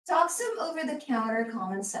Talk some over-the-counter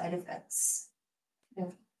common side effects.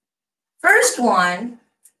 First one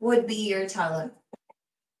would be your Tylenol.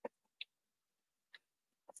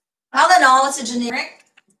 Tylenol is a generic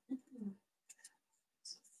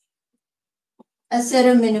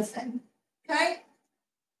acetaminophen. Okay?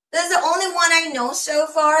 This is the only one I know so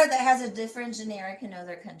far that has a different generic in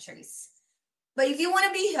other countries. But if you want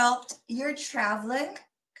to be helped, you're traveling,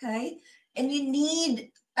 okay, and you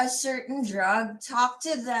need a certain drug, talk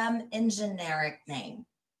to them in generic name.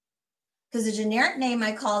 Because the generic name,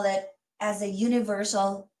 I call it as a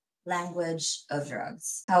universal language of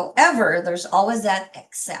drugs. However, there's always that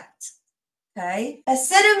except, okay?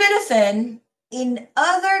 Acetaminophen in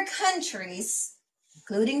other countries,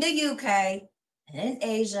 including the UK, and in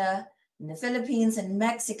Asia, in the Philippines, and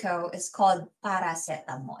Mexico, is called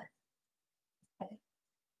Paracetamol. Okay.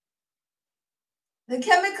 The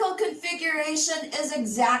chemical configuration is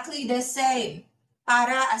exactly the same.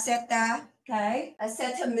 Para-aceta, okay?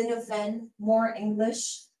 Acetaminophen, more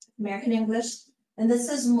English, American English. And this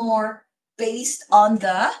is more based on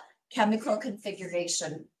the chemical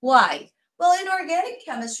configuration. Why? Well, in organic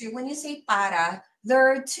chemistry, when you say para,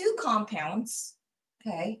 there are two compounds,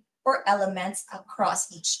 okay, or elements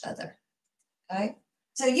across each other, okay?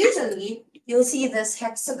 So usually, you'll see this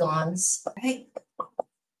hexagons, right?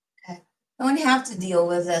 Okay, don't have to deal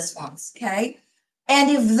with this ones, okay?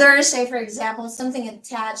 And if there's, say, for example, something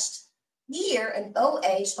attached here, an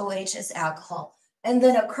OH, OH is alcohol, and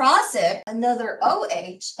then across it, another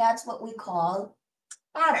OH, that's what we call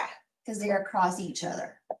para, because they're across each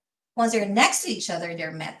other. Once they're next to each other,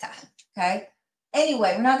 they're meta, okay?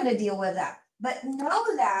 Anyway, we're not going to deal with that. But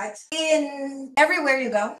know that in everywhere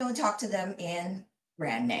you go, don't talk to them in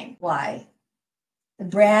brand name. Why? The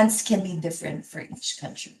brands can be different for each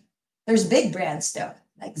country. There's big brands though,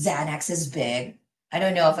 like Xanax is big. I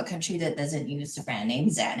don't know of a country that doesn't use the brand name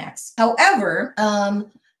Xanax. However,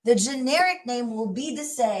 the generic name will be the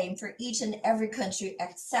same for each and every country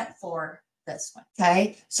except for this one.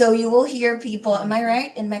 Okay, so you will hear people, am I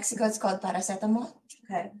right? In Mexico, it's called paracetamol.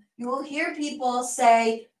 Okay. You will hear people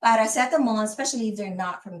say paracetamol, especially if they're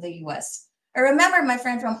not from the US. I remember my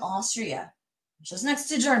friend from Austria, which is next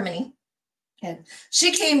to Germany. Okay.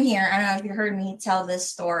 She came here. I don't know if you heard me tell this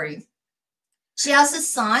story. She has a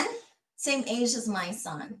son, same age as my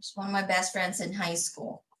son. She's one of my best friends in high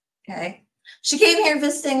school. Okay. She came here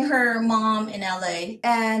visiting her mom in LA,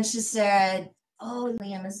 and she said, oh,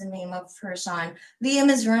 Liam is the name of her son. Liam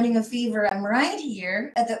is running a fever. I'm right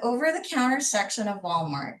here at the over-the-counter section of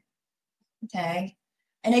Walmart. Okay.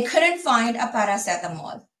 And I couldn't find a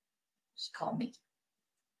paracetamol. She called me.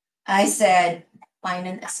 I said, find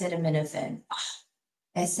an acetaminophen.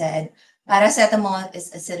 I said, paracetamol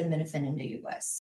is acetaminophen in the US.